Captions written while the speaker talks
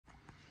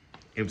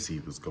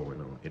M.C.E was going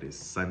on. It is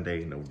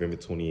Sunday, November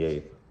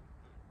 28th,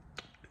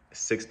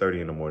 6:30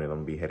 in the morning. I'm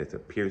gonna be headed to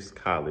Pierce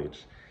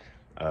College.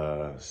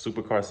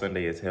 SuperCar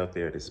Sunday is held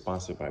there. It is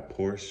sponsored by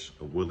Porsche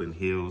of Woodland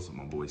Hills.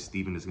 My boy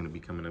Steven is gonna be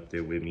coming up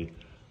there with me.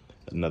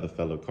 Another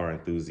fellow car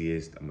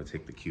enthusiast. I'm gonna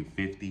take the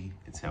Q50.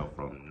 It's held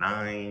from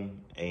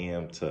 9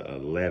 a.m.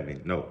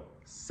 to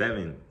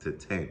 7 to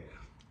 10.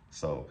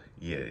 So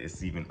yeah,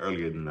 it's even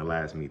earlier than the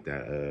last meet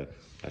that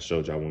I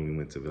showed y'all when we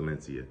went to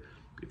Valencia.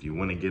 If you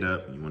want to get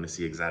up, you want to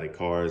see exotic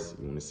cars,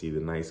 you want to see the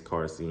nice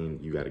car scene,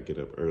 you got to get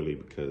up early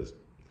because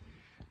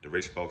the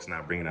rich folks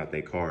not bringing out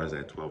their cars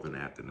at 12 in the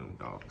afternoon,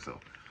 dog. So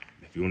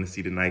if you want to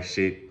see the nice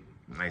shit,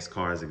 nice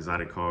cars,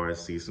 exotic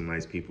cars, see some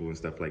nice people and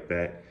stuff like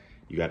that,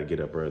 you got to get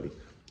up early.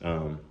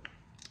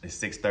 It's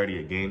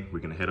 6:30 again. We're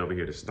going to head over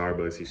here to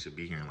Starbucks. He should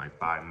be here in like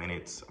 5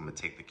 minutes. I'm going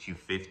to take the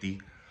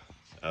Q50.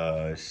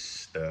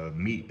 The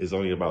meet is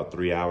only about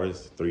 3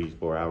 hours,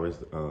 3-4 hours.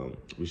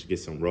 We should get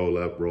some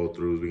roll-throughs.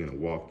 We're gonna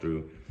walk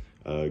through,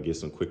 get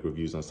some quick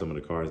reviews on some of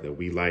the cars that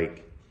we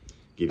like,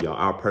 give y'all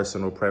our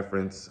personal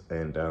preference,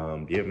 and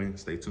yeah, man,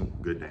 stay tuned.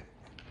 Good day.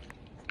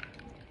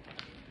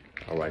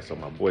 All right, so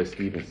my boy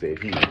Steven said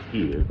he was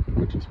here,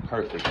 which is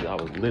perfect. I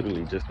was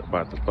literally just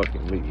about to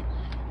fucking leave.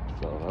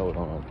 So hold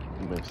on,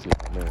 let's see,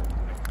 man.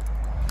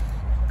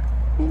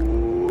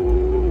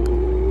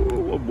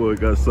 Ooh, my boy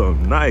got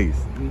something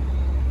nice.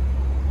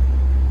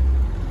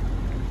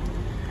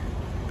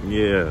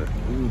 Yeah,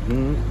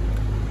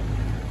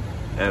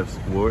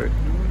 F-Sport.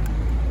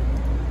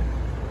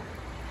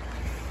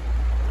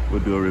 We'll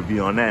do a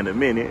review on that in a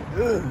minute.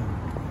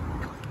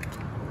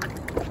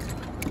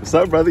 What's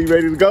up, brother? You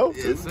ready to go?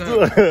 Yes,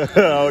 sir.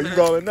 Oh, you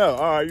rolling up.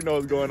 All right, you know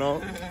what's going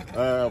on.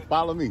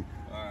 Follow me.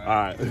 All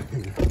right.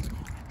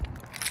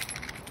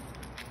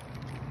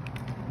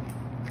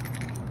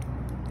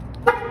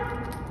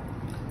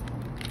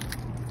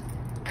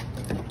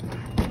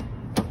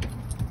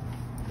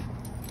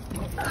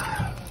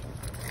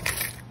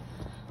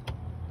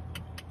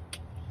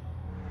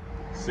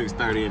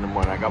 6:30 in the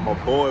morning. I got my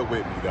boy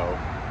with me, though.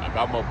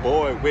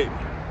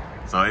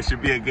 So it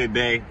should be a good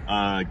day.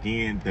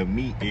 Again, the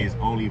meet is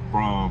only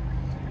from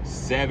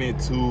 7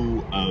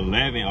 to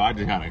 11. Oh, I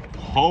just got a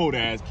cold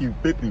ass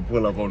Q50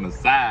 pull up on the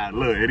side.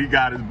 Look, and he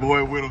got his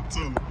boy with him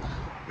too.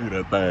 Look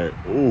at that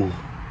thing. Ooh.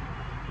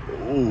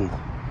 Ooh. Look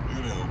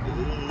at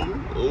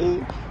that. Ooh.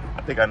 Ooh.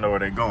 I think I know where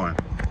they're going.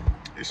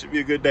 It should be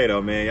a good day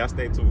though, man. Y'all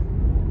stay tuned.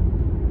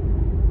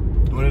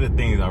 One of the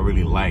things I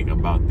really like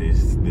about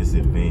this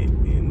event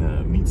and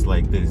meets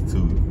like this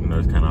too, you know,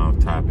 it's kind of off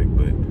topic,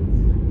 but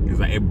it's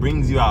like it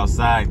brings you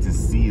outside to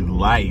see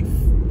life,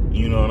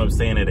 you know what I'm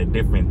saying, at a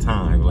different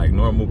time. Like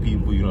normal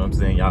people, you know what I'm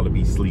saying, y'all will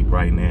be asleep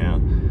right now,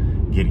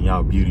 getting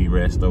y'all beauty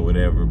rest or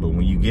whatever. But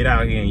when you get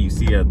out here and you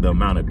see the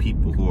amount of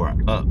people who are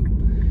up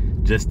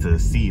just to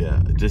see,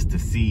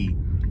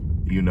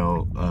 you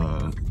know,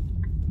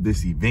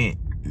 this event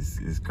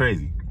is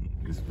crazy.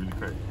 It's really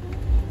crazy.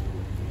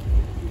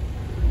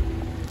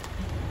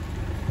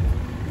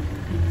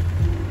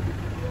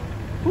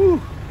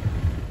 Whew.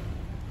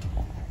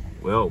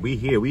 Well, we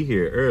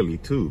here early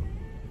too,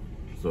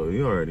 so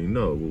you already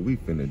know what we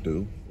finna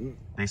do.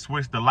 They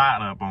switched the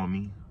lot up on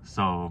me,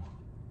 so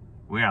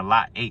we're at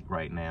lot 8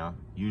 right now.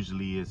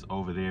 Usually it's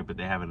over there, but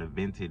they're having a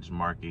vintage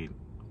market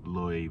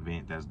little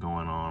event that's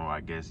going on, or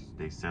I guess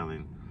they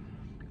selling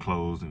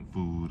clothes and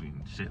food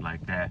and shit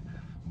like that.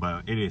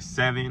 But it is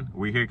 7.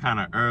 We're here kind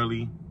of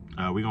early.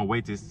 We're gonna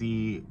wait to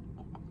see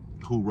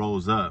who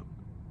rolls up,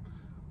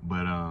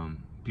 but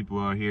people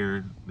are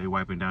here, they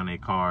wiping down their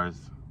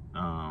cars.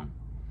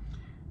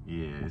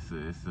 Yeah, it's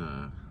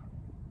I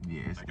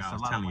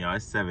was telling y'all,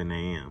 it's 7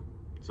 a.m.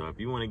 So if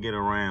you want to get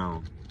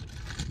around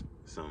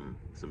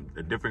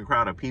a different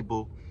crowd of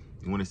people,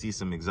 you want to see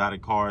some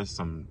exotic cars,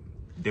 some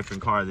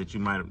different cars that you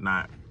might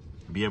not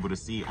be able to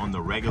see on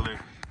the regular,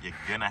 you're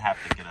gonna have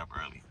to get up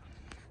early.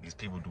 These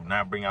people do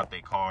not bring out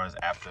their cars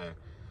after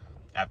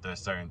a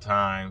certain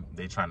time.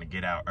 They trying to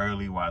get out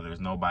early while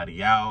there's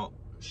nobody out,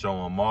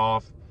 show them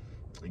off,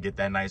 get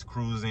that nice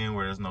cruise in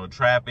where there's no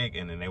traffic,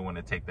 and then they want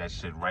to take that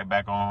shit right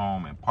back on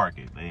home and park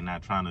it. They're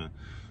not trying to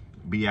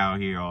be out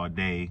here all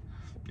day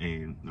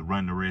and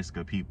run the risk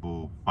of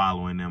people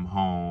following them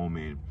home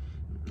and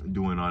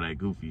doing all that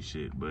goofy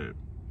shit. But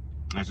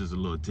that's just a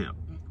little tip.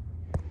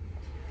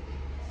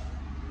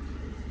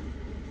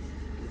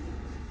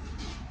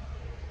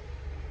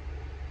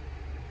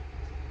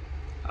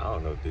 I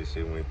don't know if this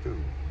shit went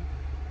through.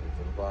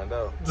 We're gonna find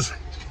out.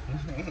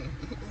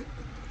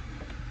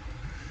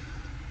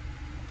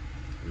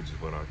 We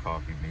just want our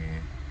coffee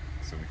bin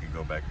so we can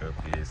go back up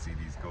here and see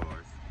these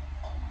cars.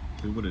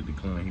 If he would have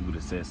declined, he would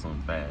have said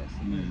something fast.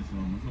 Yeah,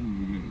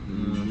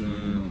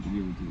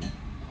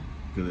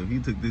 Because if he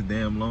took this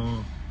damn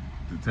long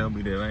to tell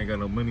me that I ain't got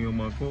no money on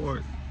my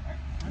card,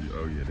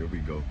 oh yeah, there we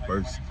go.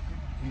 First.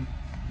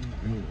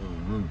 There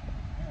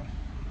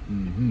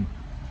you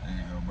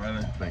go,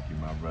 brother. Thank you,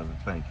 my brother.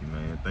 Thank you,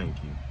 man.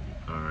 Thank you.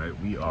 All right,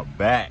 we are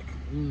back.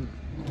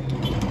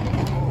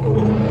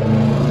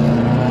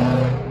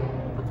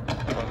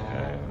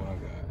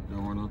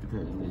 Don't run off the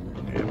curb.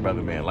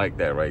 brother man like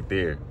that right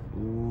there.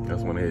 Ooh.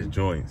 That's one of his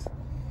joints.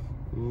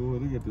 Ooh,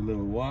 they got the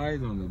little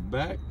wires on the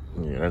back.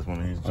 Yeah, that's one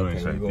of his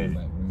joints right there.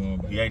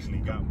 He actually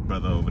got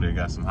brother over there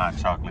got some hot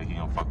chocolate. He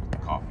don't fuck with the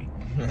coffee.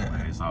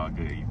 But it's all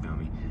good, you feel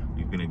me?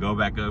 We're gonna go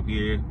back up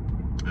here.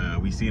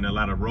 We seen a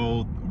lot of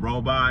roll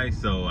by,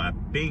 so I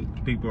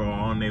think people are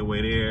on their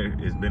way there.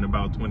 It's been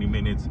about 20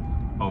 minutes.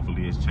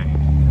 Hopefully it's changed.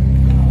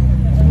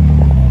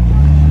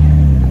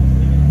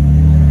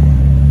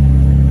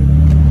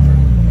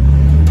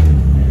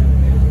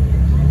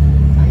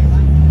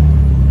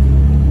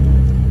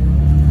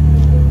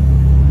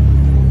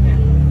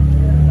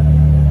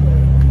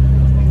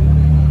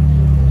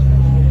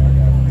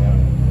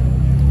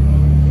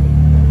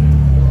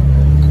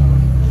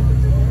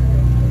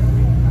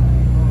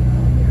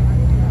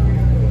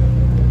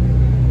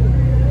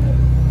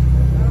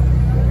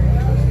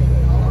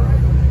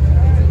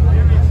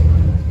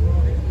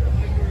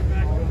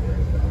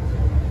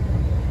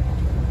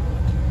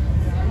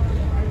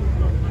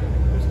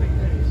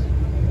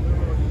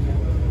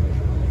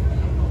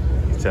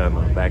 Telling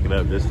them to back it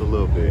up just a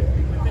little bit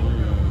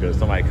because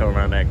somebody come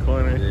around that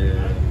corner.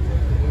 Yeah.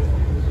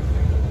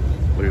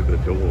 Look at the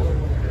door.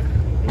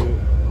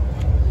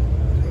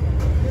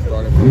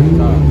 Starting from the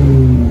top.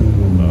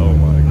 Oh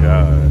my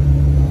God.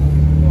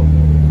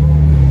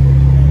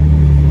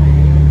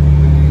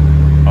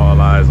 All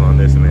eyes on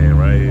this man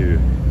right here.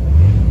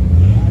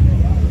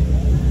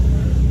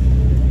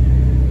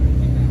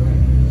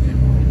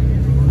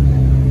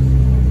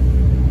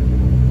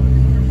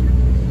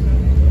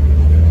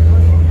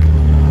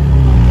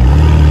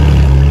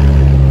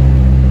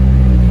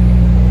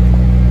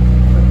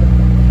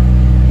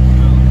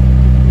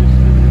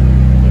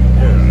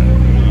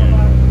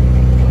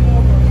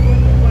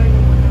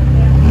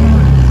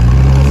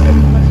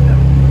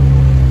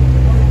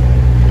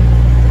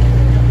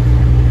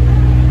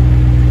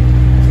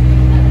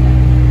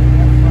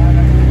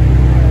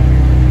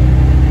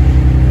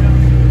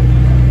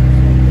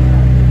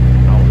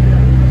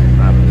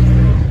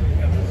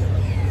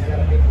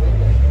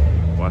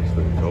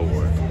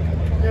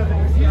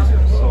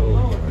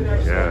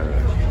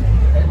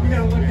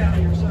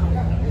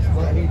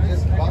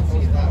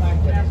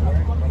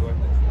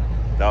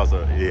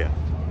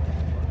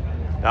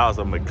 That was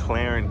a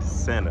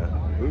MclarenSenna.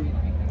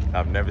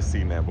 I've never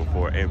seen that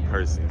before in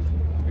person,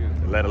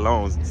 let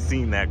alone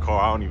seen that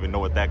car. I don't even know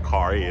what that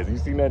car is. You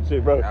seen that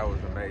shit, bro? That was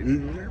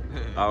amazing.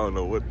 I don't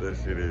know what that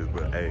shit is,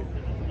 but hey,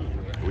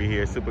 we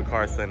here,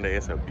 SuperCarSunday.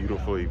 It's a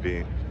beautiful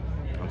event.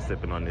 I'm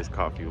sipping on this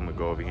coffee. I'm gonna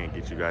go over here and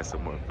get you guys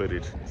some more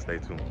footage. Stay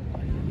tuned.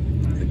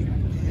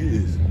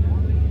 Yes.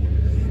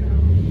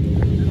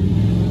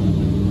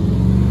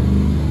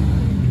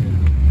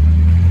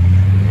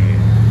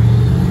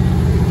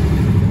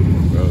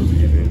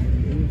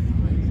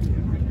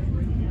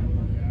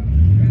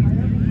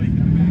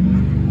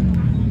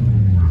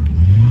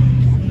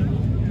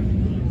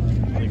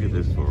 Look at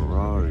this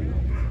Ferrari.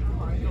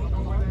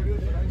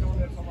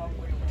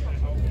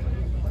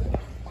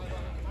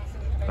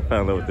 I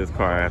fell in love with this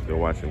car after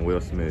watching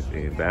Will Smith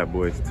in Bad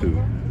Boys 2.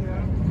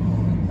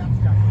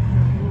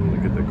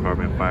 Look at the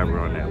carbon fiber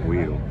on that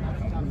wheel.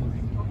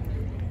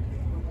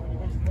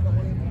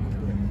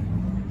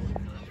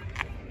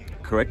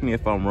 Correct me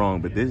if I'm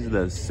wrong, but this is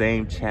the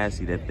same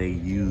chassis that they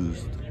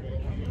used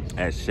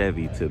at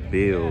Chevy to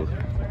build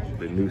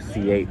the new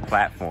C8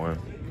 platform,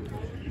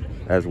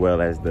 as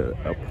well as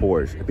a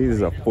Porsche. I think this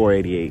is a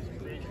 488.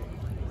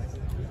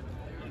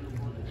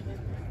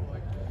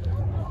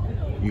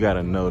 You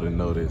gotta know to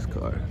know this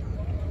car.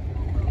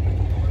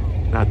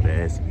 Not the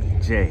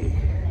SVJ.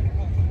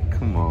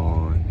 Come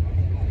on.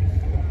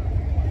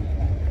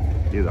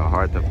 These are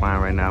hard to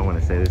find right now. I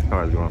wanna say this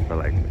car is going for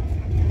like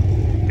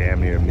damn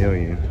near $1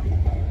 million.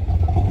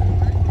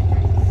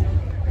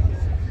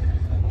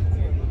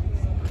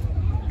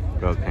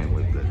 Girl came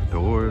with the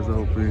doors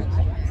open.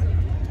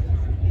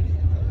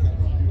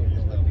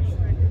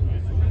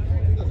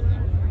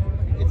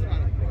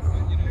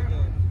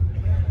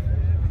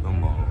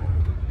 Come on.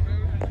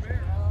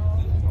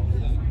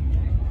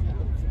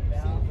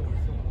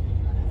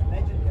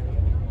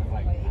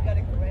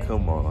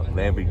 Come on,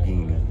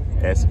 Lamborghini,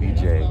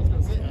 SVJ.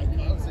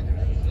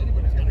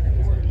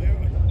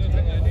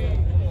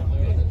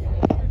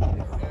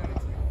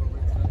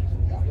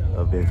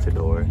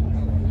 Aventador.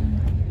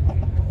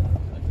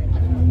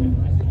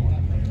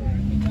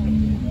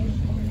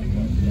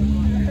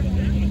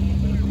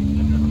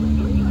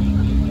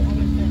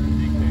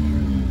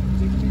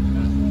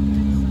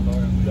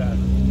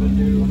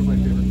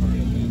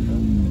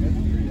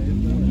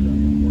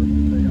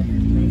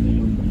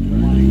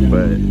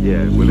 But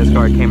yeah, when this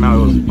car came out,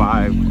 it was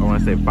I want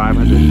to say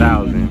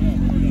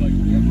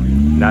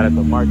 500,000. Now that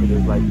the market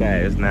is like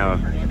that, it's now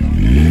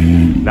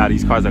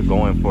these cars are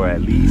going for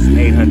at least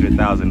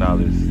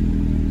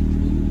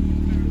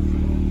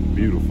 $800,000.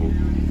 Beautiful.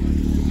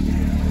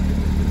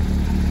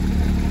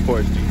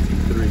 Porsche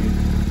GT3.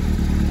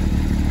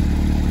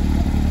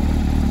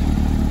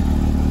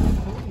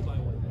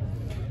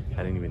 I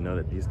didn't even know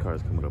that these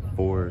cars come with a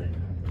Ford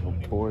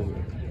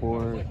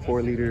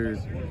 4 liters,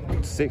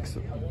 6.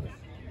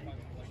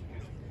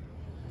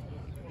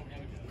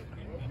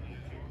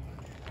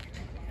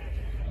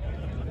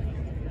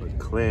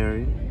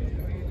 McLaren.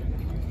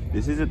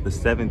 This isn't the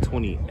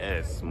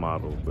 720S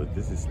model, but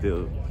this is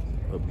still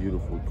a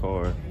beautiful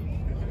car.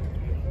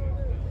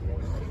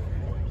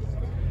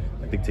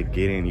 I think to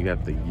get in, you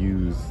have to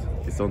use,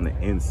 it's on the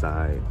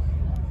inside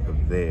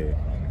of there.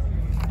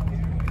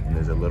 And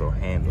there's a little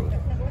handle.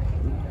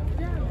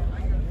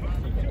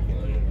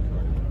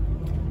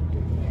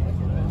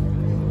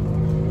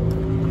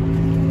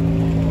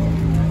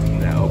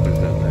 That opens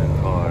up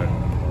that car.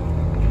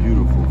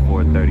 Beautiful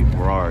 430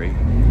 Ferrari.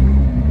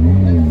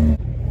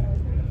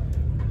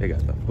 They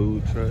got the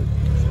food truck.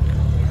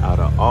 Out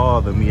of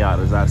all the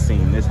Miatas I've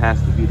seen, this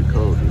has to be the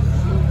coldest.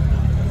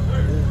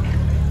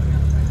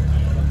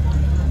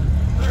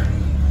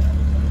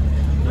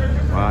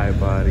 Wide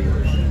body.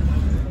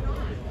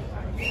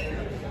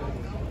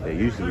 They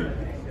usually,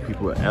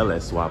 people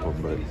LS swap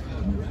them, but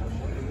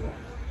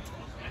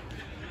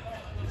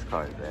this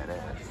car is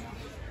badass.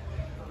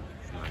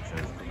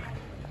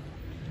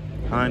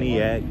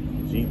 Pontiac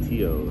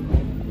GTO.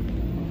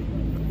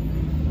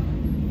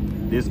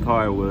 This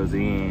car was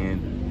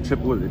in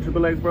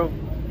Triple X, bro?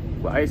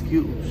 With Ice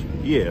Cube?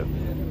 Yeah.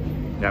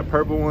 That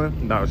purple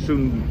one, now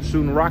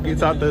shooting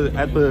rockets out the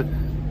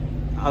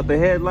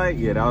headlight.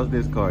 Yeah, that was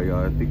this car,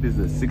 y'all. I think this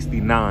is a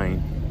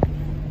 '69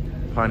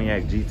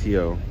 Pontiac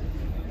GTO.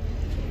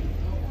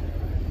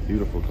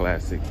 Beautiful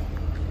classic.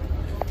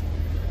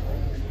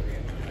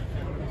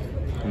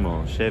 Come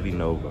on, Chevy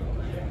Nova.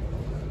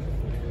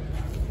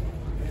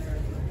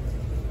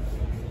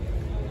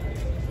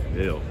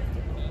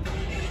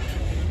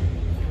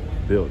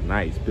 Built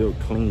nice, built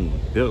clean,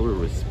 built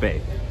with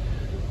respect.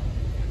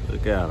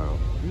 Look at them.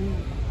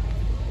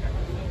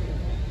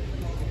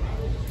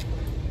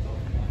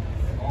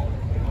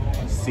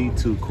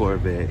 C2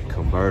 Corvette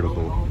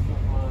convertible.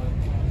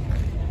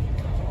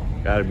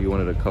 Gotta be one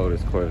of the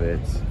coldest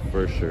Corvettes,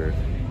 for sure.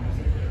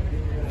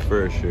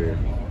 For sure.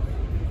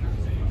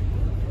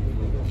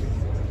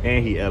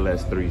 And he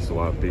LS3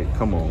 swapped it.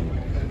 Come on.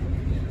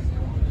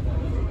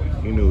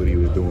 He knew what he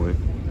was doing.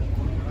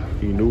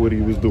 He knew what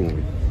he was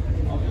doing.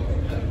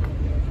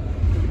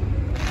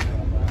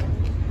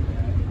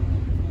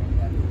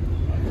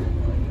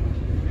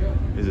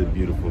 It's a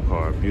beautiful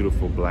car,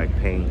 beautiful black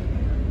paint.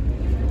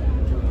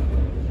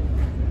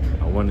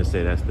 I want to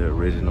say that's the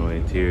original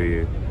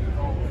interior.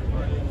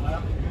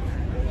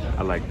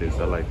 I like this,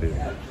 I like this.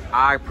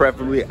 I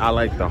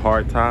like the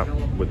hard top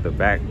with the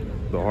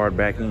hard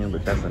back end,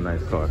 but that's a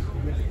nice car.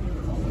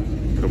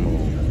 Come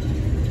on.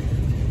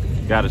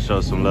 Gotta show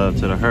some love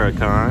to the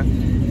Huracan.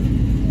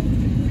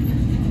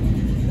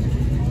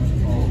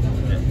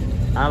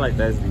 I like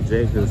the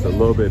SVJ because it's a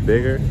little bit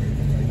bigger.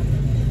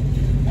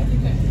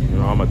 You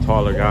know, I'm a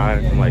taller guy.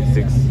 I'm like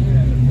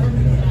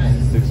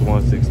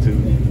 6'1",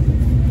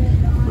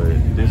 6'2". But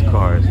this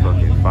car is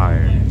fucking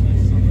fire.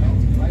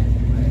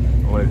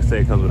 I want to say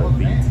it comes with a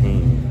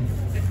V10.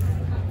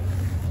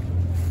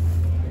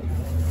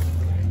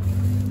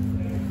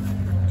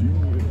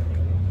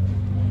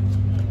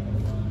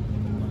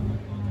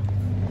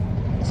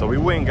 So we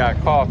went and got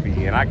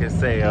coffee, and I can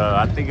say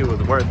I think it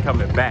was worth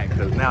coming back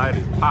because now it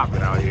is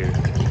popping out here.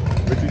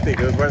 What you think?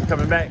 It was worth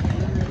coming back?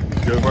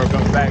 It was worth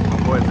coming back? My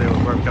boy said it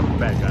was worth coming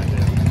back,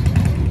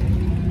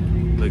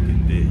 goddamn. Look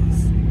at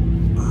this.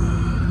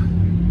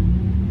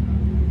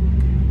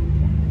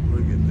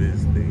 Look at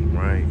this thing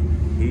right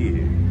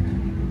here.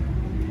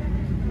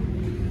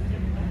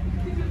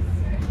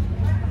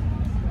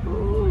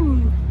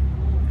 Ooh.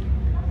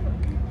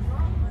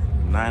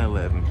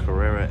 911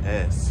 Carrera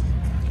S.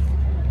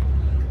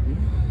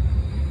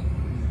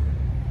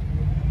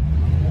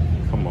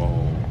 Come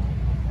on.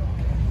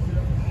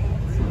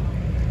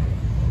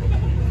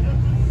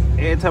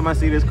 Every time I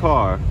see this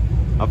car,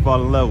 I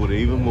fall in love with it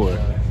even more.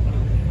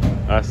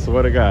 I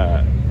swear to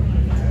God.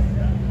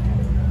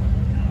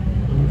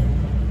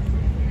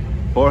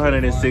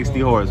 460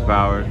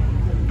 horsepower,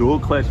 dual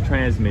clutch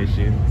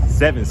transmission,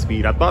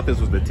 7-speed. I thought this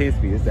was the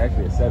 10-speed. It's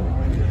actually a 7.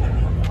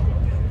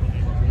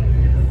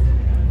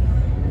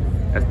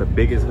 That's the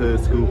biggest hood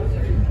scoop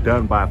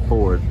done by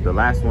Ford. The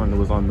last one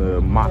was on the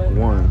Mach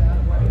 1,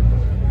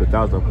 but that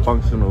was a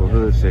functional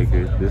hood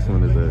shaker. This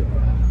one is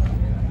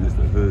just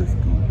a hood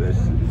scoop. That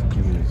shit is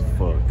clean as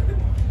fuck.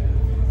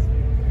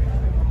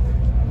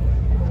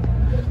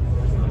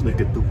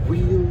 Look at the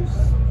wheels.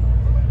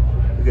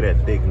 Look at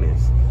that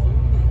thickness.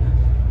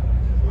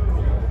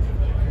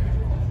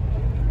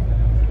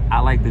 I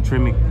like the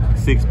Tremec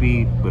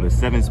 6-speed, but a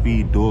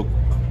 7-speed dual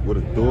with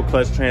a dual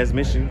clutch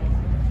transmission.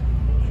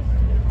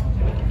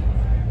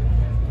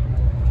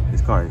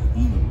 This car is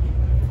eating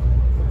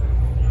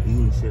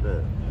shit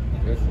up.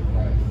 This is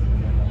nice.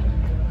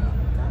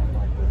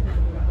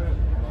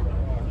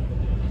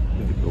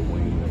 Look at the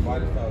wings.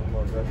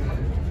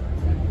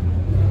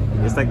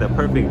 It's like the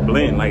perfect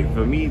blend. Like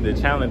for me, the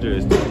Challenger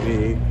is too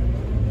big.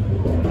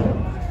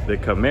 The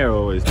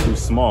Camaro is too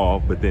small,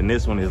 but then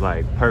this one is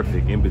like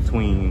perfect in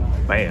between.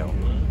 Bam.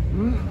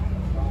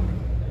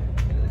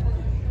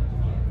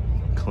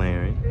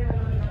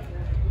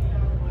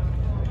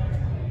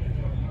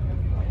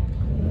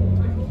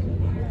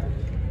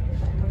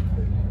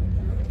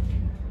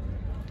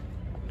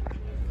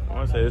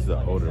 say this is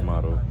an older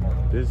model.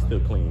 This is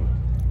still clean.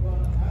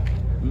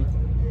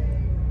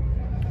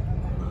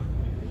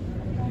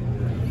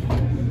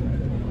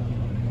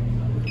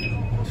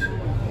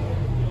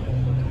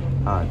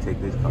 I'll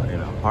take this car in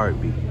a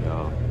heartbeat,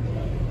 y'all.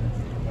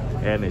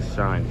 And it's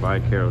shined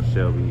by Carroll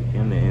Shelby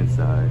in the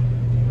inside.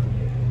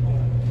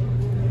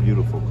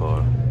 Beautiful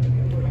car.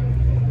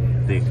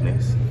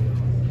 Thickness.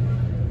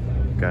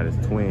 Got his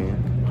twin.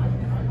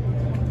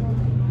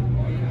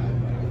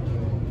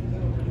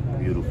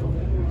 Beautiful.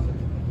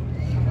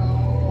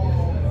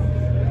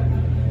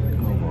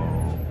 Come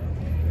on.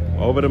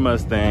 Over the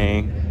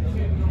Mustang.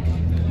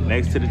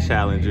 Next to the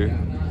Challenger.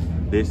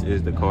 This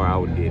is the car I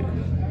would get.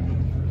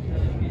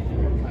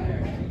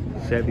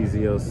 Chevy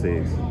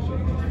Z06.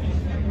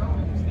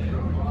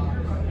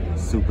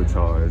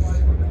 Supercharged.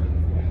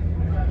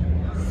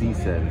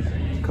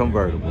 C7.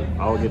 Convertible.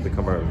 I would get the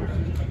convertible.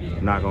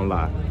 Not gonna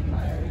lie.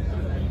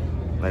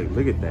 Like,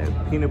 look at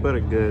that. Peanut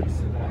butter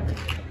goods.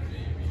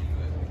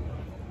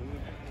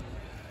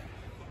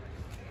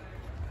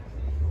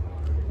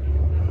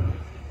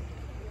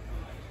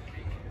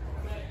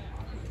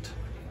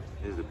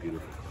 This is a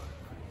beautiful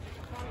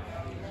car.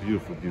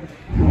 Beautiful, beautiful.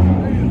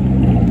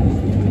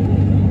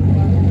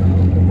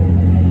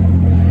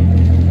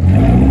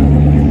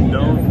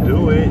 Don't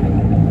do it.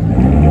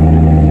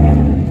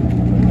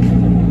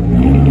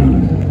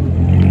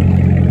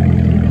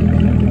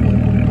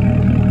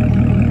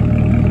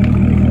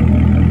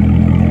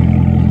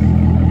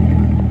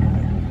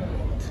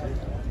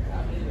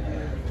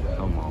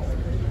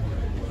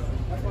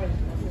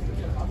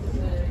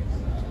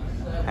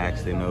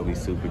 S90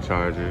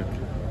 supercharger,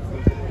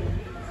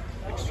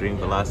 extreme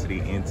velocity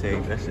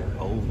intake. That shit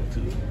old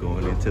too.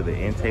 Going into the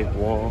intake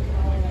wall.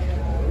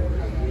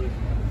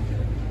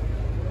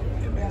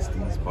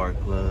 MSD spark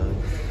plug.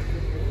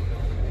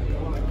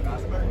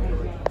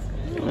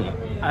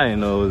 I didn't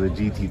know it was a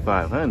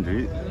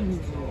GT500.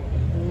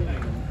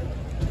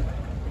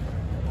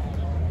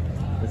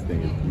 This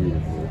thing is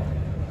beautiful.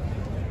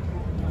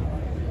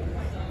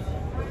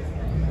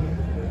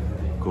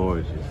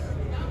 Gorgeous.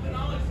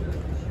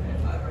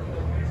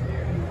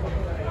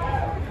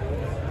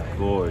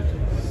 Gorgeous.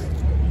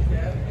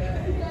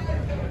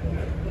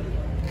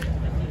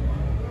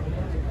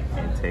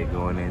 Intake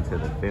going into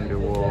the fender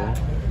wall.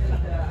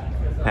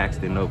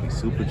 Paxton Novi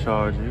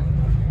supercharger.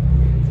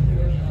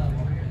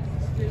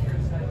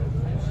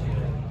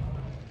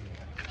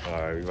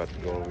 Alright, we're about to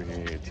go over here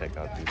and check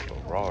out these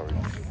Ferraris.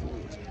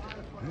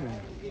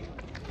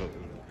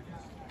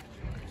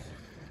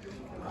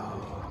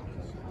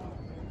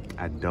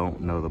 I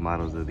don't know the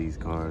models of these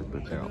cars,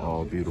 but they're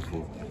all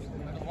beautiful.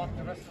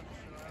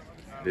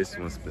 This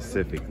one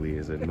specifically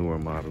is a newer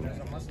model.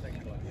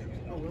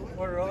 Oh,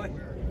 really?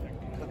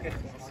 Okay,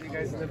 see you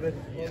guys in a bit.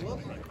 Oh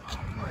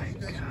my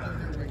God.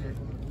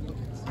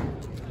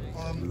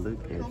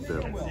 Look at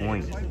the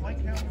point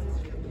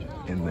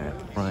in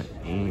that front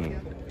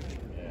end.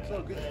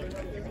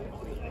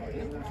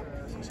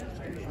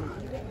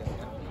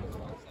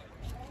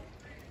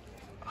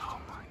 Oh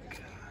my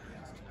God.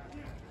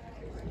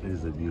 This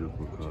is a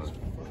beautiful car.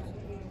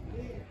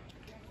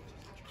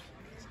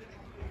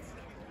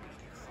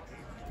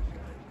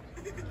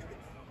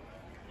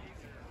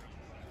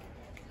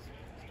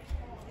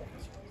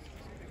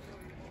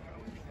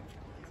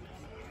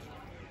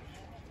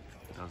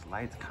 Those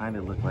lights kind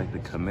of look like the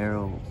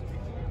Camaro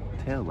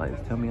tail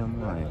lights. Tell me I'm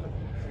lying.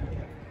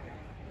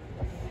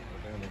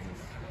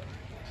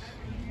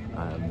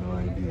 I have no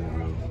idea,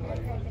 bro.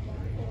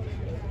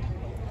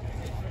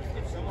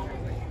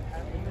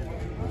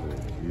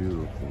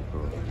 Beautiful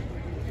car.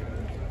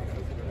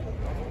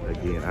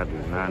 Again, I do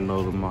not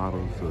know the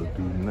model, so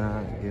do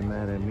not get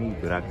mad at me,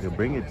 but I could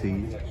bring it to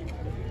you.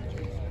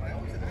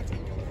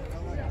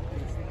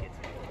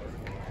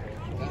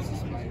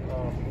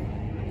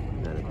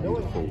 Got a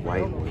beautiful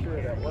white one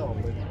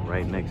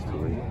right next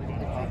to it.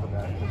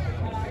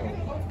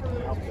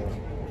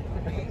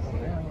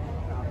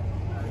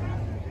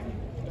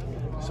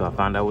 So I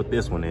found out what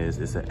this one is.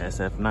 It's an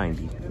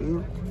SF90.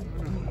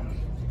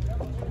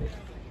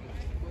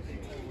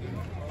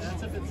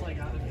 That's if it's like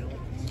out of yellow.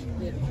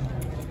 Yeah.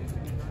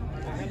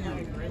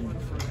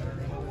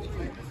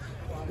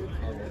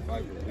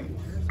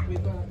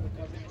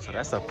 So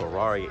that's a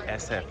Ferrari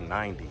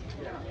SF90.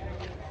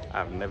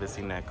 I've never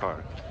seen that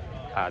car.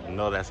 I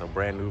know that's a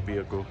brand new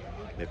vehicle.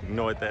 If you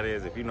know what that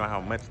is, if you know how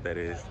much that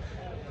is,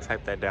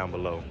 type that down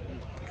below,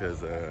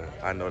 because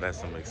I know that's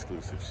some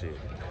exclusive shit.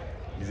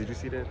 Did you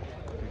see that?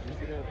 Did you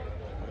see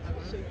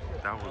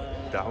that?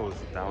 That was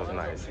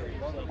nice.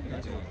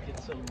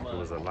 There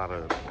was a lot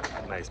of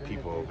nice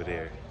people over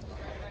there.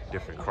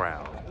 Different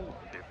crowd.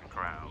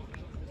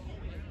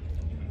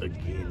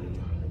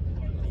 Again,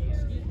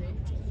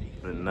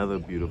 another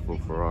beautiful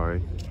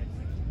Ferrari.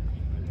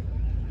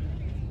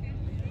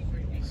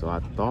 So I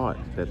thought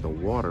that the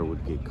water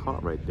would get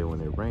caught right there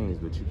when it rains,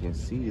 but you can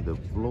see the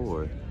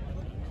floor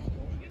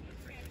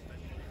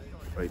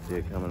right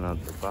there coming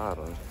out the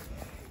bottom.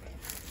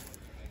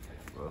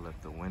 We'll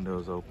let the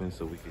windows open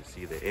so we can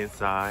see the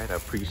inside. I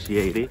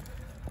appreciate it.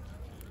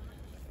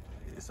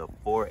 It's a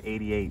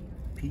 488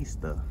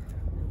 Pista,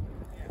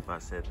 if I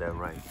said that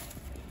right.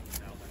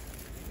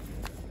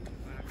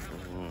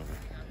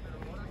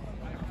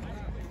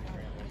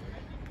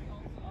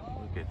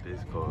 Look at this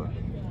car.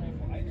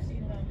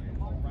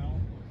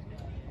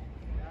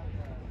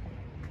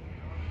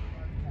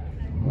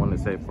 I want to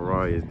say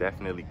Ferrari is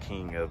definitely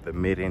king of the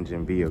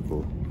mid-engine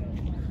vehicle.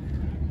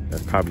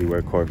 That's probably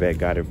where Corvette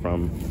got it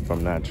from, if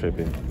I'm not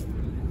tripping.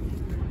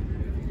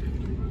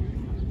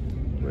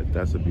 But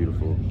that's a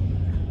beautiful,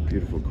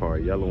 beautiful car.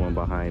 Yellow one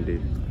behind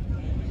it.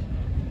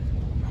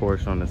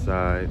 Porsche on the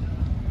side.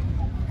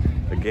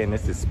 Again,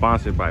 this is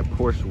sponsored by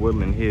Porsche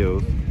Woodland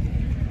Hills.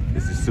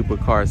 This is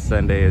SuperCar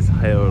Sunday. It's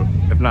held,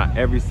 if not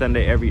every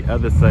Sunday, every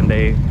other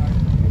Sunday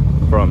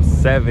from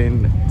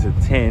 7 to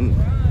 10.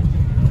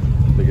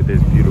 Look at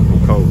this beautiful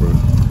Cobra.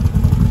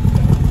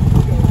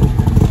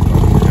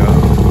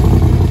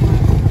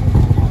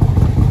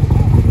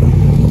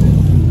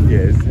 Yeah,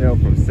 it's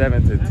held from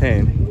 7 to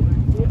 10.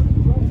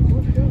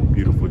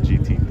 Beautiful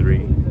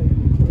GT3.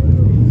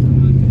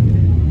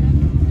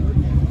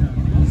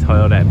 It's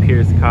held at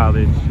Pierce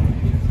College.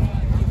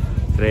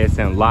 Today it's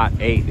in lot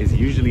 8. It's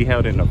usually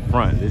held in the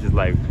front. This is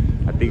like,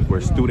 I think where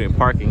student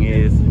parking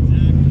is.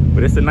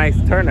 But it's a nice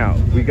turnout.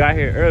 We got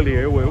here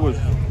earlier.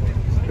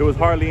 It was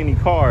hardly any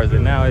cars,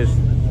 and now it's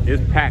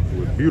packed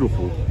with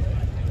beautiful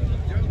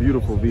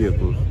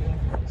vehicles.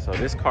 So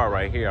this car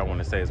right here, I want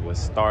to say, is what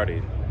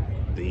started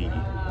the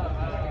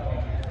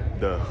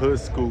hood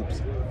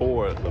scoops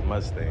for the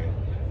Mustang.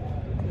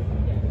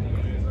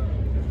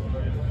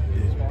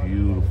 It's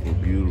beautiful,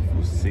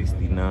 beautiful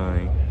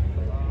 69.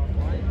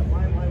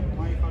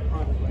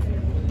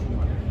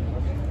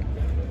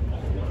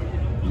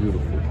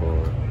 Beautiful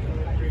car.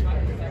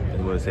 I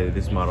want to say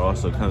this model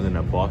also comes in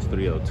a Boss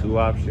 302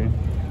 option.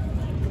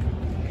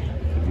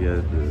 He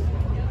has the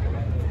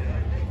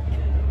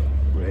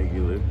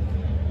regular.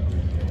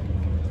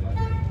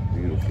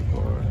 Beautiful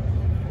car.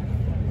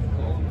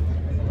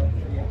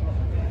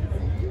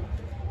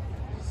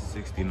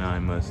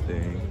 69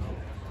 Mustang.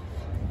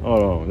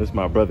 Hold on, this is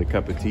my brother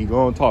Cup of Tea.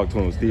 Go and talk to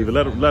him, Steve.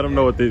 Let him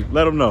know what this.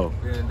 Let him know.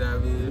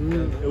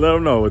 Let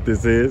him know what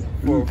this is.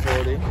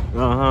 440.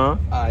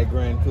 I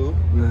Grand Coupe.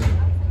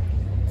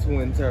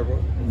 Twin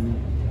turbo.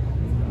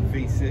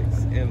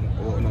 V6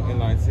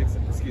 inline 6.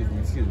 Excuse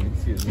me.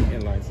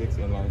 Inline 6.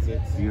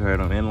 You heard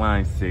on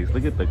inline 6.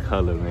 Look at the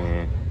color,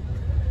 man.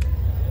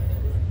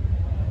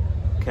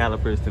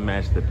 Calipers to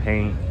match the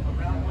paint.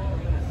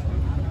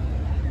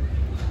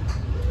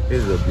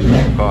 This is a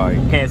beautiful car.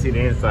 You can't see the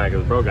inside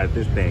because bro got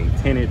this thing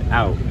tinted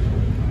out.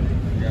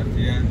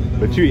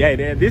 But you, hey,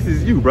 this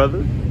is you,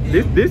 brother.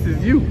 This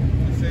is you.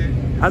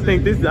 I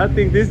think this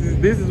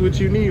is what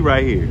you need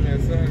right here.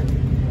 Yes, sir.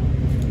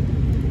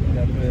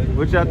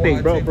 What y'all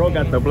think, bro? Bro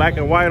got the black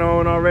and white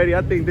on already.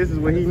 I think this is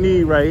what he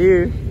need right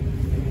here.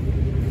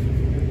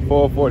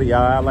 440,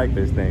 y'all. I like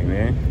this thing,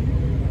 man.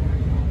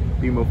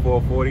 Beamer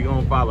 440,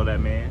 gonna follow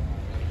that, man.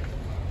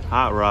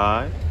 Hot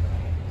rod.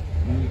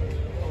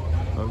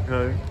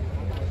 Okay.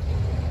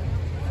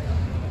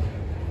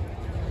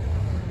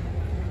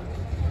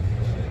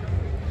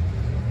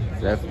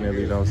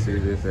 Definitely don't see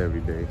this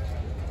every day.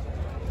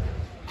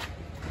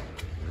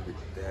 Look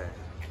at that.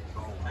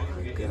 Oh my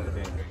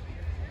God.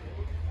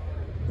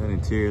 That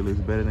interior looks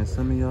better than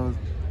some of y'all's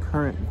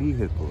current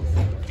vehicles.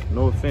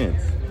 No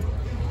offense.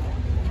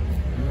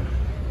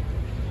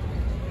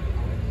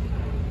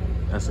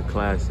 That's a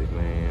classic,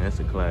 man. That's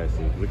a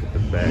classic. Look at the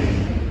back.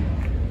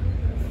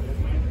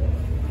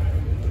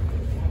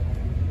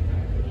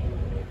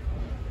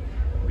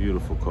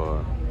 Beautiful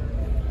car.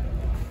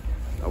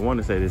 I want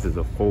to say this is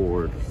a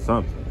Ford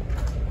something.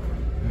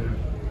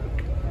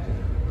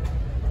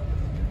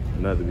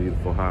 Another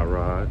beautiful hot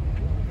rod.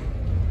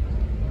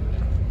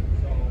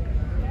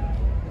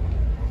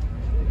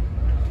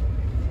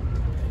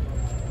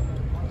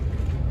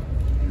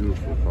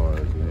 Beautiful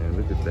cars, man.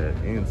 Look at that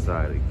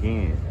inside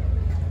again.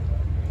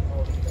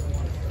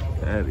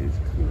 That is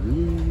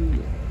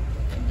cool.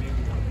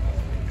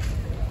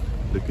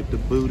 Look at the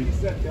booty.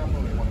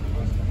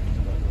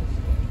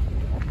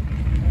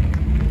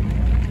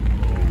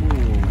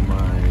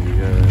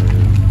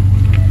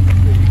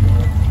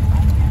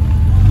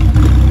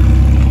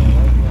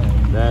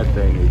 That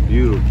thing is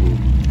beautiful.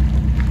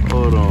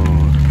 Hold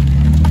on.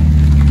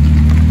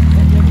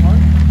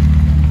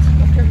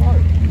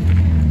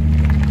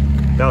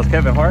 That was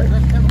Kevin Hart?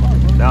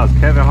 That was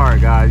Kevin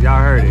Hart, guys. Y'all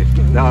heard it.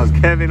 That was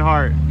Kevin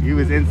Hart. He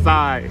was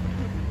inside.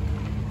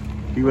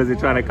 He wasn't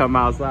trying to come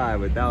outside,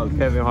 but that was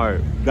Kevin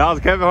Hart. That was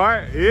Kevin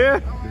Hart? Yeah?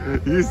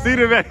 You see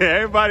the man?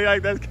 Everybody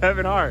like, that's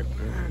Kevin Hart.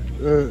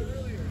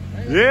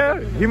 Yeah?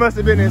 He must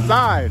have been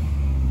inside.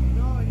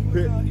 No, he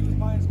was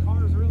buying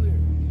cars earlier.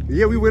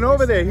 Yeah, we went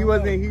over there. He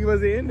wasn't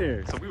in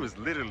there. So we was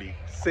literally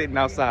sitting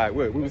outside.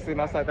 What? We was sitting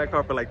outside that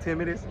car for like 10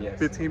 minutes? Yes.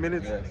 15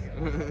 minutes? Yes.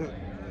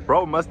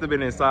 Bro must have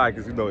been inside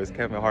because, you know, it's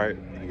Kevin Hart.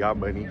 He got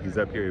money. He's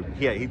up here.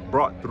 He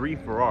brought 3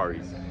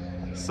 Ferraris.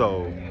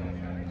 So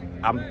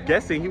I'm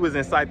guessing he was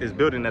inside this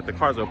building that the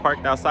cars were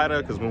parked outside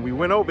of, because when we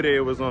went over there,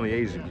 it was only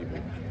Asian people.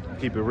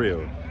 Keep it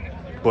real.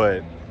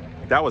 But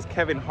that was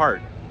Kevin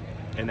Hart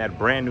in that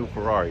brand new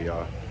Ferrari,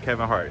 y'all.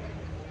 Kevin Hart.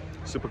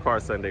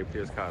 SuperCar Sunday,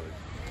 Pierce College.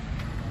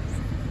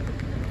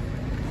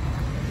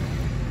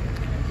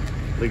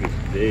 Look at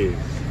this.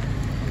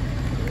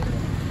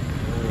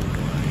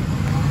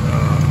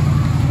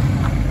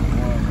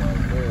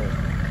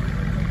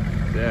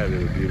 That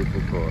is a beautiful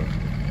car.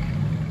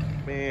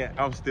 Man,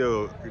 I'm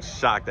still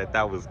shocked that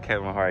that was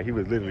Kevin Hart. He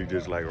was literally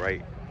just like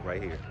right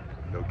here.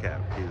 No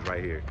cap, he was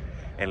right here.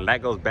 And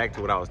that goes back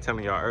to what I was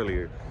telling y'all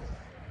earlier.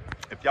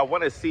 If y'all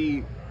want to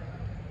see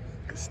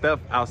stuff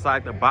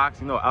outside the box,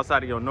 you know,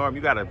 outside of your norm,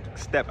 you gotta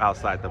step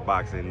outside the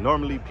box. And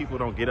normally people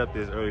don't get up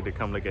this early to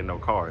come look at no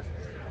cars.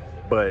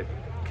 But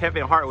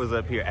Kevin Hart was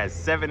up here at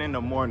 7 in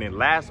the morning.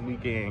 Last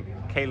weekend,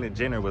 Caitlyn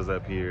Jenner was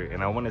up here.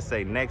 And I want to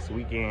say next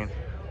weekend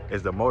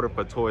is the Motor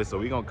for Toys. So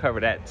we're going to cover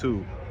that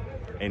too.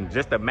 And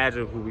just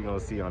imagine who we're going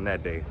to see on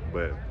that day.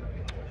 But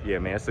yeah,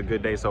 man, it's a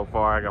good day so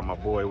far. I got my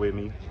boy with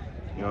me.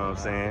 You know what I'm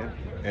saying?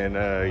 And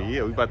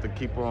yeah, we about to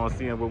keep on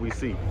seeing what we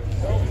see.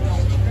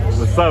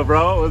 What's up,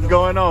 bro? What's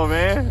going on,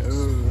 man?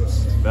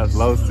 That's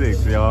low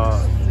 6, y'all.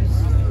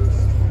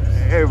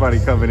 Everybody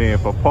coming in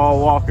for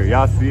Paul Walker.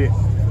 Y'all see it?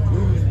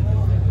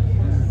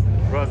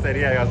 Bro said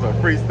he got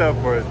some free stuff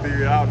for us,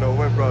 dude. I don't know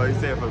what, bro. He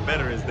said for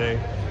Veterans Day.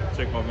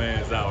 Check my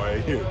man's out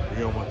right here. We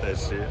don't want that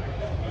shit.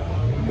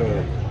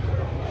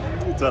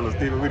 No. You tell us,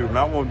 Steven, we do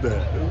not want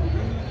that.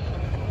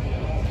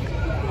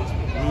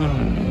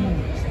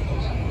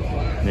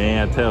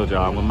 Man, I told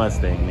y'all I'm a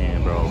Mustang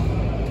man, bro.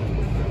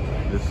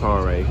 This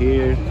car right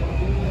here.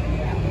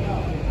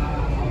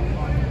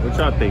 What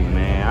y'all think,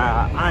 man?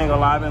 I ain't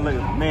gonna lie,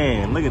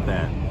 man, look at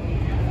that.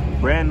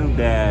 Brand new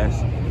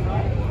dash.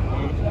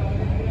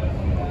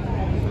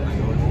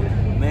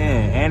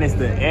 Man,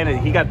 and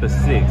he got the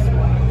 6.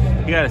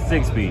 He got a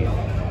 6-speed.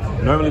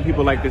 Normally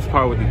people like this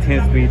car with the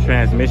 10-speed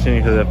transmission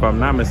because if I'm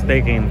not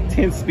mistaken,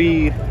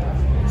 10-speed,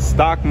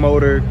 stock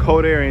motor,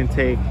 cold air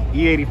intake,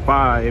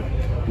 E85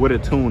 with a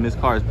tune. This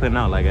car is putting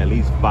out like at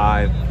least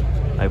 5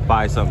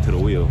 something to the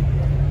wheel.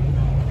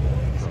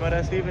 Smell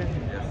that, Steven?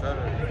 Yes, sir.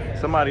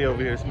 Somebody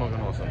over here smoking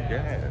on some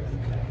gas.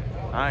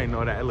 I didn't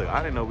know that. Look,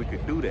 I didn't know we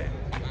could do that.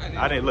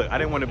 I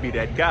didn't want to be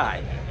that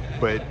guy.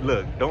 But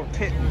look, don't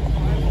tempt me.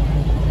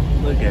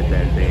 Look at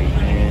that thing,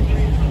 man.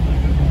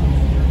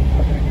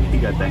 He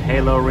got the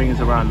halo rings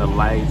around the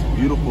lights,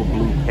 beautiful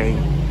blue paint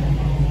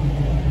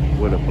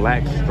with a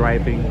black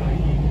striping.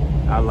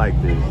 I like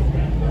this.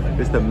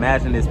 Just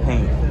imagine this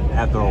paint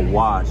after a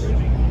wash,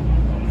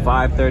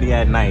 5:30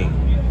 at night,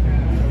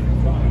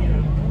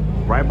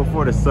 right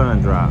before the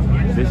sun drops.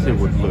 This shit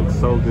would look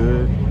so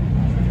good.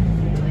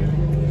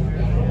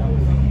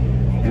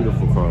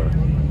 Beautiful car.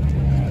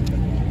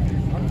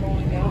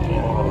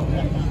 Oh.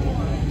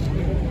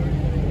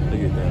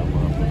 Look at that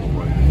motherfucker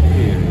right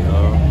here,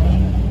 y'all.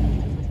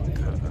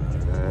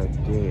 God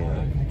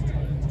damn.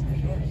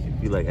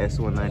 You like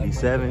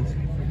S197s?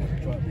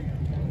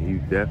 You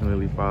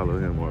definitely follow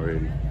him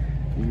already.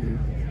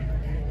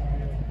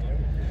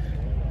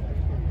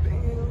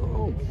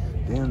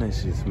 Damn, that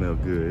shit smell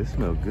good. It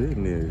smell good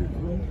in there.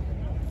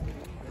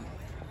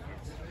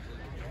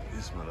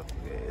 This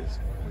motherfucker is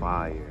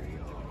fire,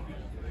 y'all.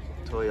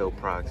 Toyo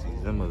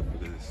Proxies, them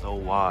motherfuckers is so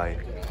wide.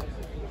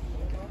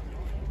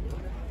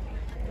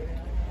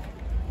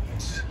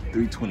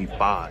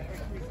 325.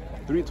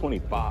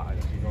 325.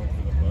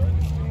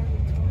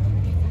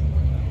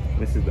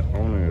 This is the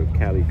owner of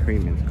Callie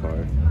Creamon's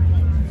car.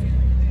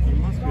 You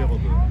must be able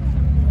to.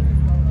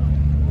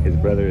 His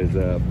brother is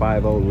 50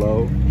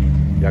 Low.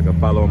 Y'all can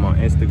follow him on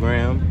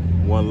Instagram,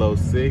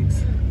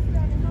 1Low6.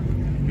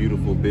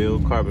 Beautiful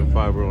build, carbon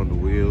fiber on the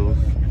wheels,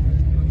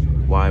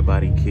 wide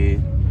body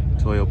kit,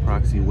 Toyo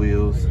Proxy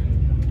wheels.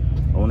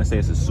 I want to say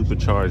it's a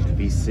supercharged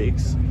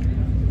V6.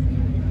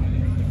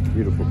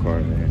 Beautiful car,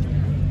 man.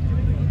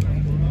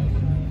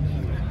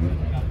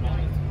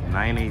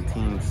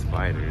 918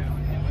 Spider.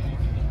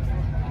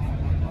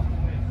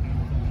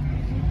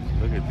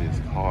 Look at this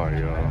car,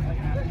 y'all.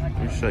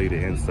 Let me show you the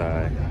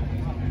inside.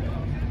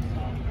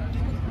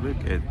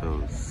 Look at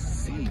those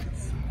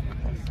seats.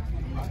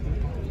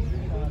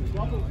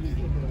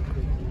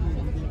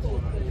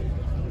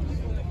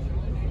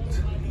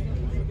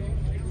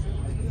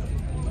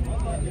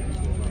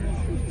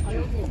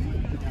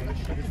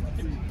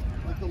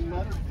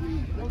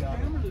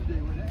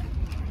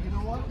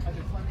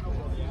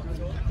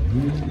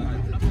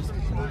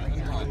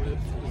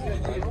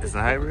 It's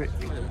a hybrid?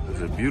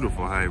 It's a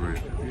beautiful hybrid.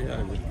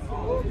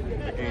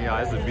 Again,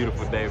 y'all, it's a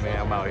beautiful day, man.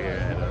 I'm out here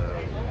at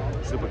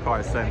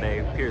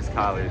SuperCarSunday, Pierce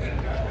College.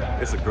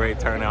 It's a great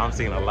turnout. I'm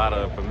seeing a lot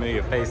of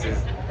familiar faces,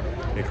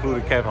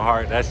 including Kevin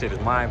Hart. That shit is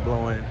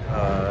mind-blowing.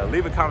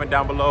 Leave a comment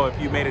down below if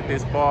you made it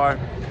this far.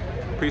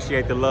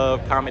 Appreciate the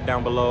love. Comment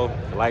down below.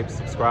 Like,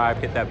 subscribe,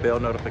 hit that bell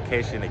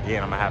notification.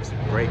 Again, I'm gonna have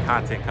some great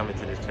content coming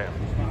to this channel.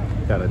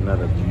 Got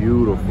another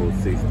beautiful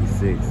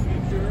 66.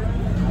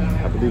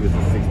 I believe it's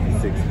a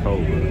 66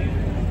 Cobra.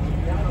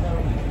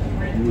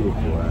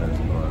 Beautiful ass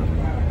car.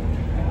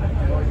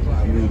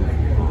 Beautiful.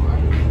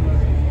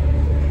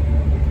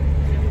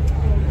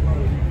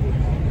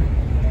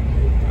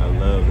 I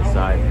love the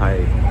side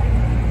pipe.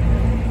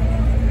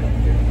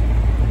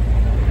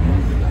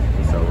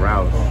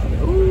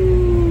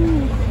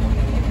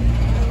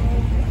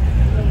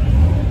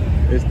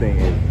 This thing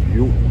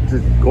is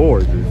just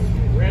gorgeous.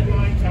 Red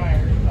line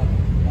tire.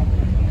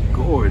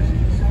 Gorgeous.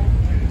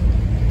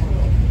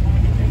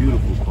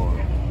 Beautiful car.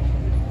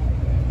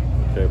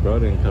 Okay, bro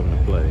didn't come to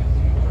play.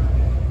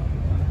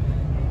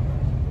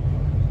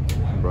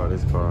 He brought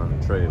his car on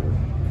the trailer.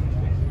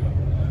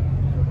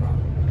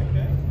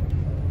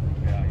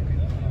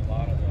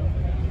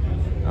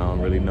 I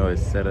don't really know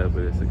his setup,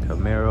 but it's a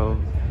Camaro.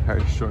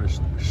 Hart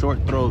short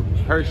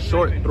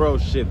throw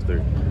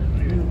shifter.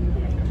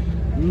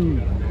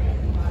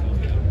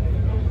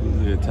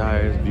 These are the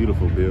tires.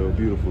 Beautiful build,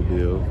 beautiful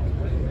build.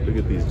 Look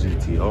at these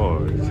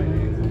GTRs.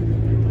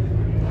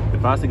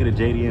 If I was to get a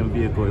JDM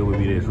vehicle, it would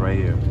be this right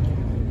here.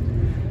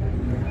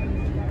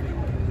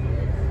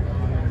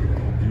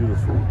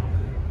 Beautiful.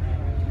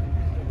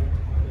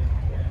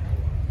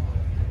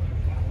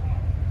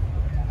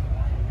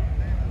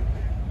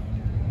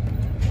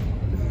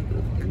 This is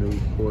the new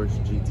Porsche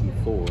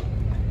GT4.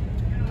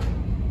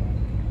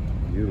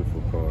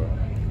 Beautiful car.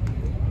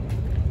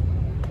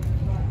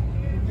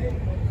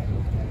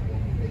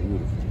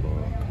 Beautiful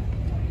car.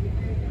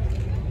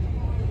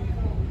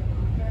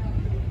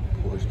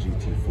 Porsche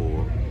GT4.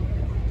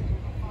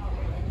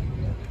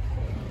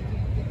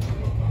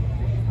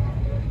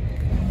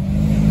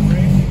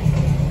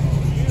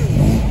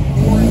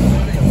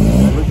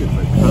 Look at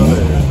the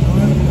color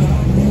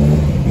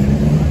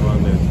on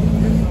this.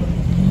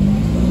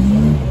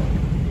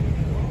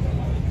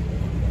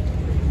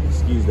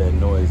 Excuse that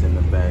noise in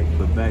the back,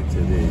 but back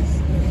to this.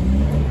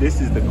 This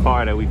is the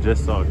car that we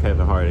just saw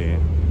Kevin Hart in.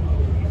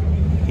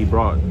 He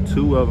brought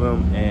two of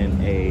them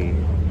and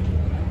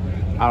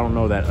I don't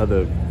know that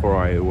other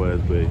Ferrari it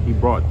was, but he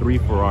brought 3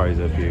 Ferraris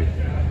up here.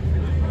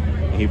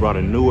 He brought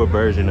a newer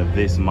version of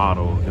this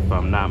model, if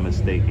I'm not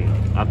mistaken.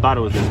 I thought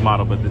it was this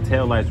model, but the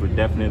taillights were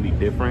definitely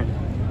different.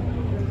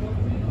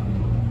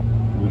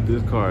 Dude,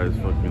 this car is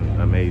fucking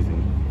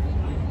amazing.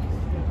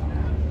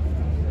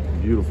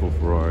 Beautiful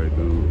Ferrari,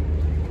 dude.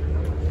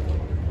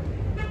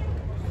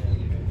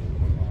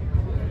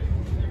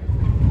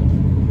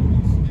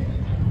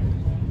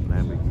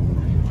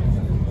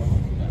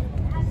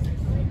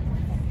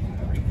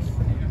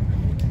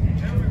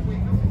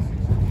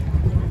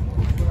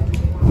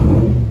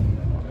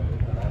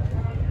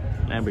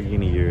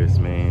 Lamborghini Urus,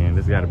 man.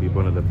 This got to be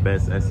one of the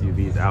best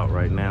SUVs out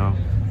right now,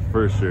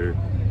 for sure.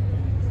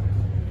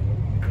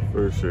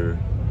 For sure,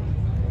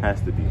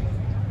 has to be.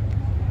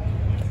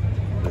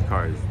 The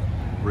car is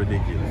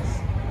ridiculous.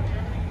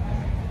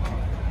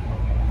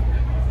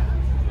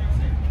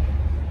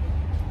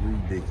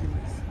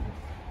 Ridiculous.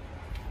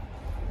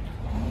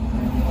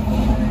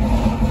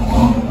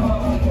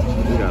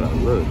 You gotta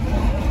look.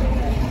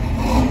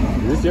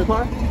 Is this your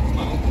car?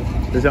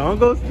 This your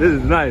uncle's? This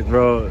is nice,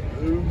 bro.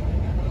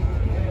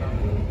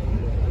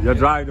 Your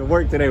drive to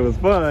work today was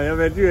fun. I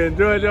bet you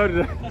enjoyed your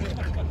drive.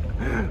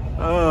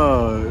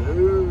 Oh,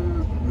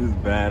 this is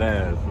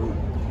badass.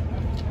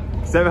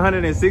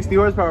 760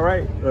 horsepower,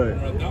 right?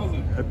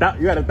 1,000.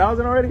 You got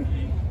 1,000 already?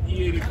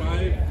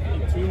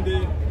 E85, he tuned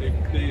it.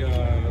 They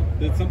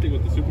did something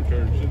with the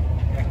supercharger.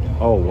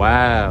 Oh,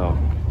 wow.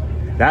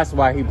 That's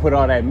why he put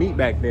all that meat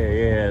back there.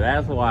 Yeah,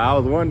 that's why. I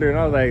was wondering.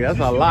 I was like, that's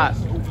a lot.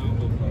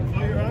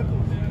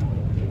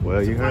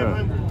 Well, you heard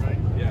him.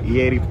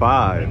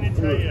 E85. Let me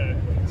tell you a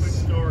quick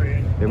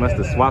story. They must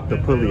have swapped the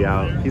pulley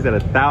out. He's at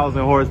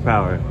 1,000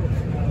 horsepower.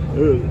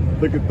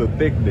 Look at the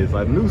thickness.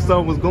 I knew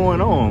something was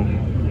going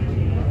on.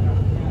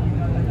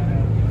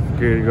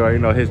 Security guard, you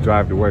know his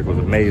drive to work was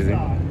amazing.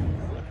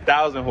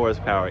 1,000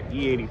 horsepower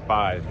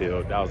E85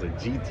 build. That was a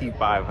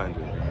GT500.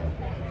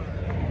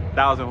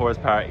 1,000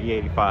 horsepower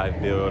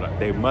E85 build.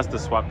 They must have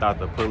swapped out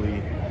the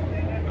pulley.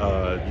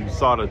 You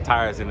saw the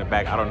tires in the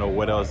back. I don't know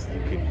what else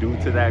you could do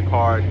to that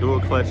car. Dual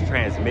clutch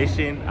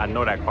transmission. I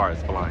know that car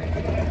is flying.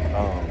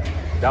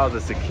 That was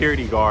a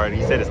security guard.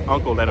 He said his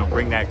uncle let him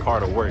bring that car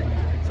to work.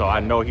 So I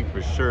know he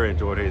for sure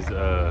enjoyed his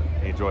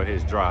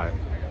drive.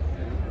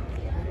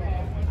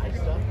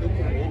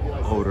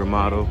 Older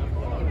model,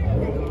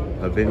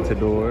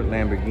 Aventador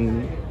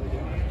Lamborghini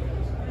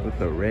with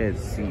the red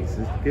seats.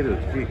 Let's get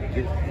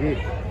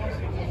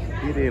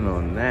in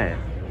on that.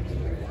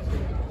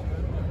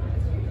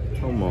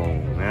 Come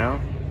on now.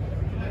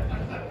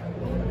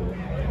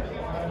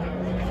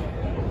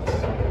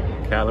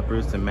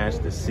 Calipers to match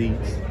the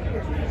seats.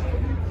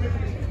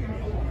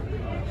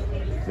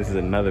 This is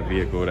another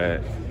vehicle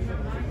that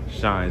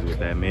shines with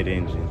that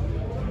mid-engine.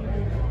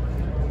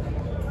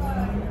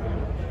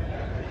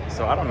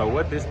 So I don't know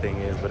what this thing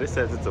is, but it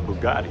says it's a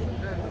Bugatti.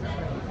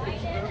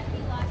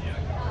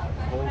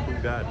 Whole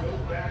Bugatti.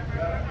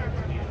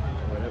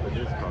 Whatever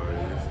this car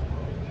is.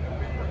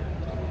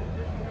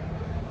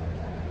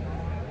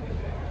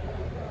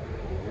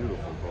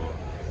 Beautiful car.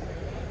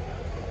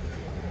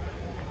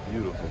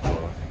 Beautiful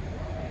car.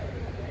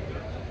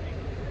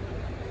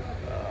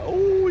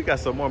 Oh, we got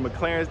some more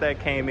McLarens that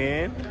came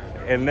in.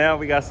 And now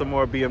we got some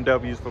more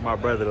BMWs for my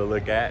brother to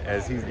look at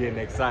as he's getting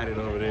excited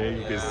over there.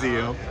 You can see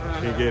him.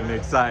 He's getting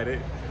excited.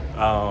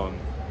 Yeah,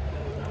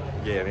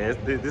 man,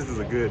 this is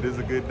a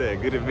good day,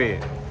 good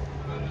event.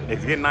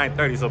 It's getting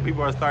 9:30, so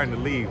people are starting to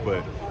leave,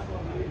 but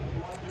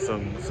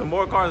some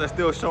more cars are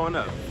still showing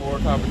up.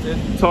 M4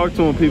 competition. Talk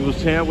to them,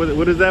 people's champ.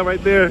 What is that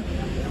right there?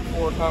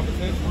 M4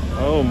 competition.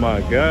 Oh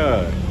my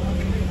God.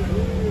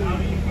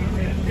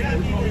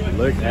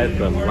 Look at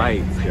the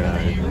lights,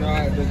 guys. You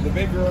know, the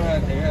big girl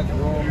had to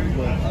roll on me,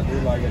 but I do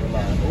like it a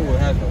lot. Oh, it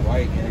has the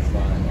white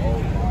inside. Oh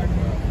my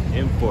God.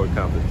 M4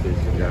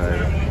 competition,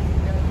 guys.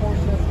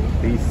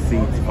 These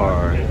seats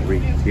are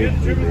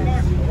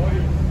ridiculous.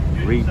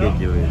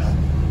 Ridiculous.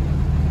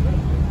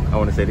 I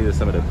want to say these are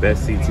some of the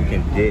best seats you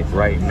can get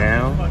right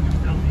now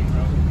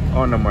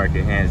on the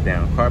market, hands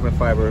down. Carbon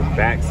fiber,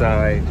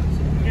 backside.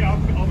 We're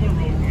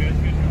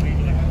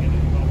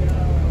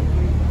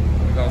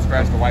gonna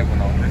scratch the white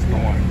one off. That's the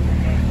one.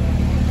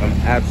 I'm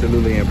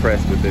absolutely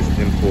impressed with this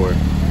M4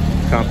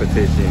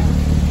 competition.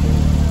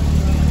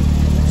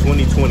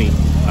 2020,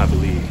 I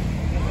believe.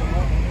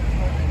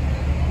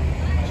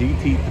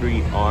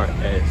 GT3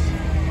 RS.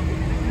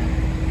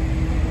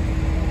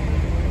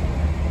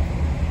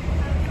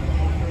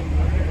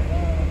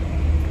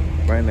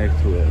 Right next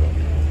to a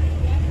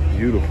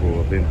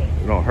beautiful,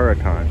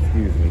 Huracan,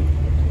 excuse me.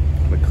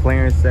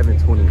 McLaren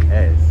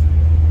 720S.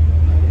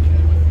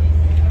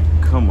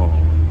 Come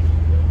on.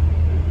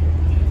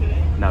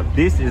 Now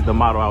this is the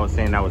model I was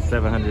saying that was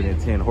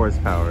 710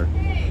 horsepower.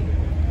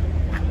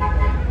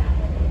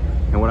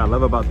 And what I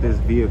love about this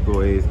vehicle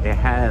is it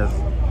has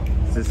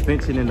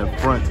suspension in the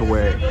front to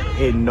where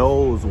it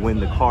knows when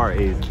the car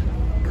is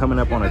coming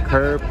up on a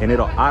curb and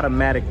it'll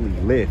automatically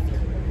lift.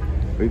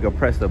 Or you can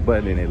press the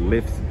button and it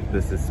lifts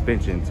the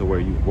suspension to where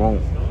you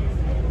won't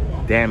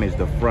damage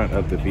the front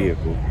of the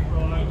vehicle.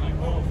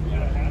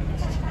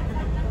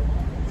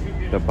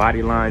 The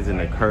body lines and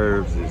the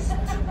curves is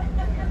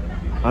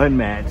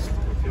unmatched.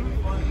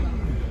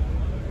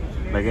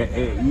 Like,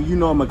 you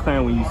know a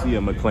McLaren when you see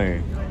a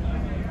McLaren.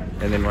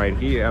 And then right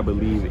here, I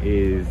believe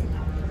is,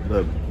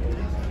 look,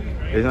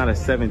 it's not a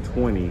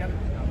 720,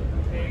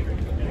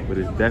 but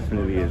it's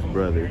definitely his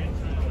brother.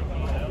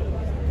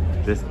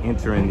 Just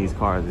entering these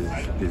cars is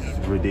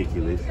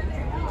ridiculous.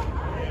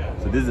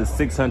 So this is a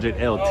 600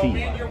 LT.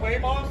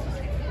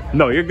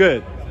 No, you're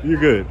good. You're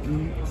good.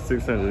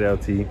 600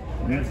 LT.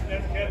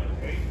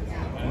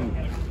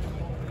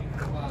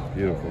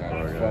 Beautiful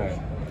car, guys.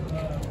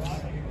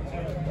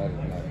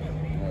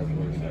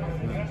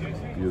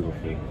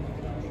 Beautiful.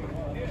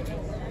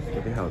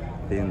 Look at how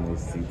thin those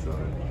seats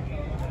are.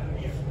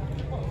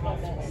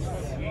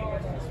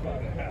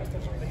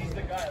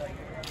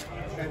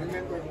 I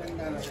remember when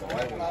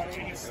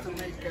McLaren used to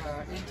make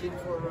engine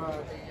for the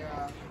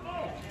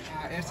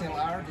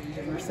SLR,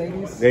 the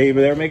Mercedes. They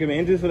were making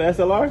engines for the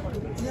SLR?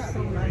 Yeah,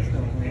 so nice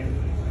though, man.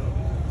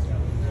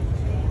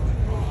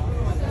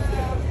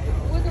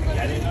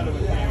 I didn't know it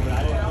was named, but I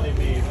didn't know they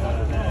made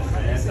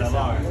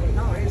SLR.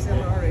 No,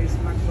 SLR is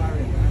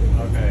McLaren.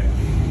 Okay.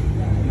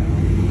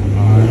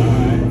 Alright.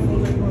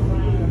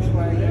 That's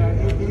why it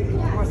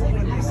was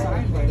even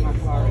designed by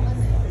McLaren.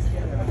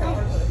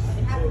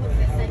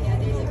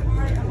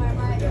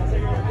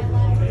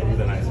 It's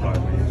a nice car,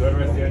 man. Enjoy the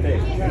rest of your day.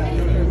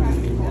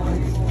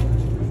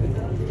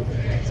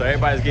 So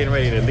everybody's getting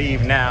ready to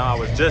leave now. I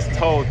was just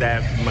told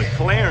that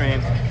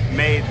McLaren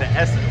made the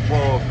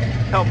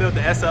helped build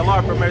the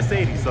SLR for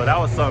Mercedes. So that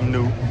was something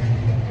new.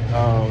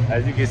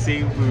 As you can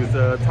see, we was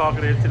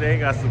talking there today.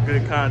 Got some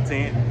good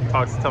content.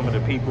 Talked to some of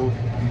the people.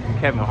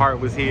 Kevin Hart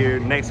was here.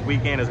 Next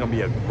weekend is gonna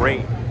be a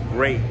great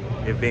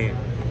event.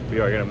 We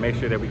are gonna make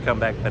sure that we come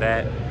back for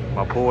that.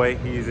 My boy,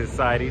 he's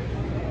excited.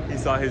 He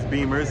saw his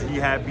Beamers. He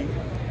happy.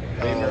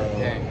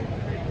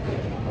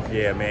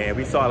 Yeah, man.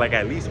 We saw like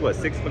at least what,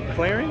 6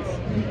 McLarens?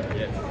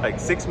 Yes. Like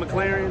 6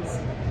 McLarens.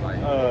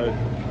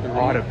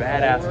 All the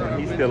badass.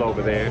 He's still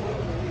over there.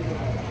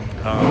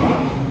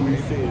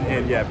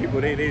 And yeah,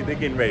 people they're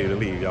getting ready to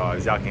leave, y'all.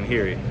 As y'all can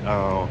hear it.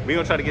 We're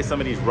gonna try to get some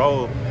of these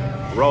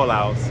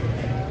rollouts.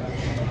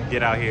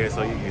 Get out here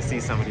so you can see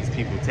some of these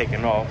people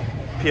taking off,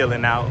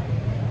 peeling out,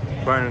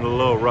 burning a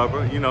little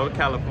rubber. You know,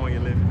 California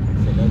living.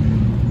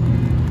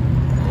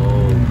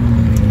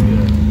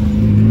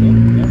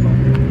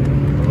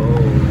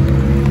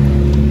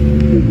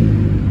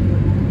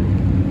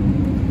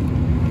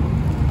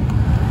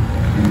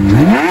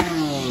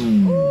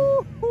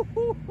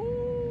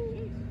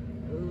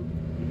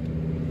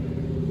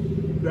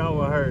 That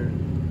one hurt.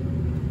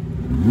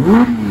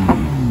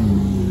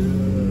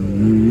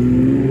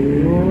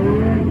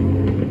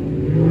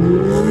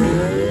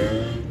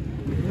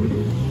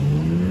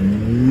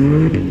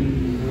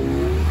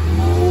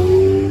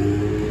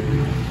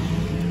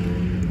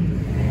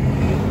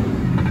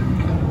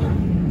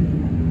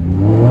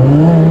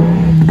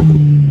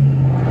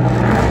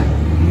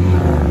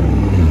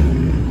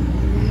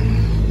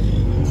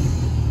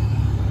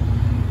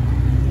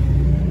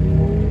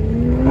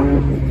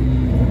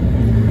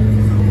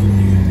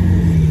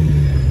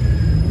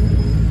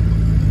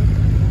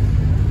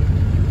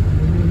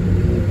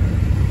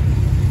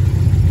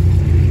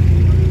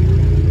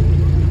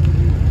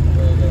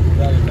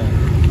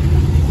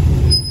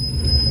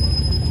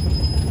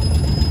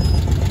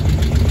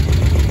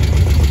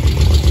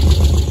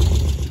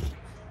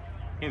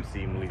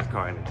 M.C.E Maliks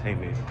Car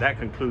Entertainment. That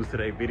concludes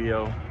today's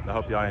video. I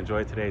hope y'all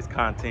enjoyed today's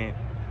content.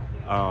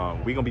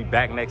 We're gonna be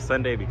back next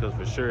Sunday because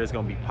for sure it's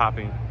gonna be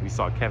popping. We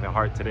saw Kevin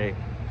Hart today.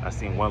 I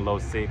seen One Low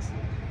 6.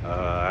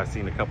 I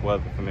seen a couple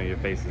other familiar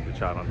faces, but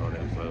y'all don't know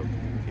them, so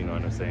you know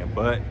what I'm saying.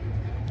 But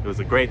it was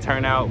a great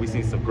turnout. We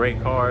seen some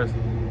great cars.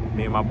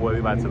 Me and my boy, we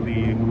about to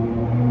leave.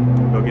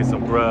 Go get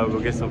some grub, go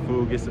get some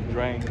food, get some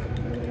drink.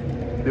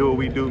 Do what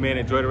we do, man.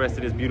 Enjoy the rest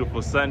of this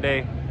beautiful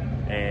Sunday.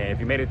 And if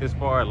you made it this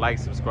far, like,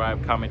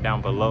 subscribe, comment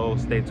down below.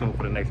 Stay tuned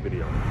for the next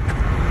video.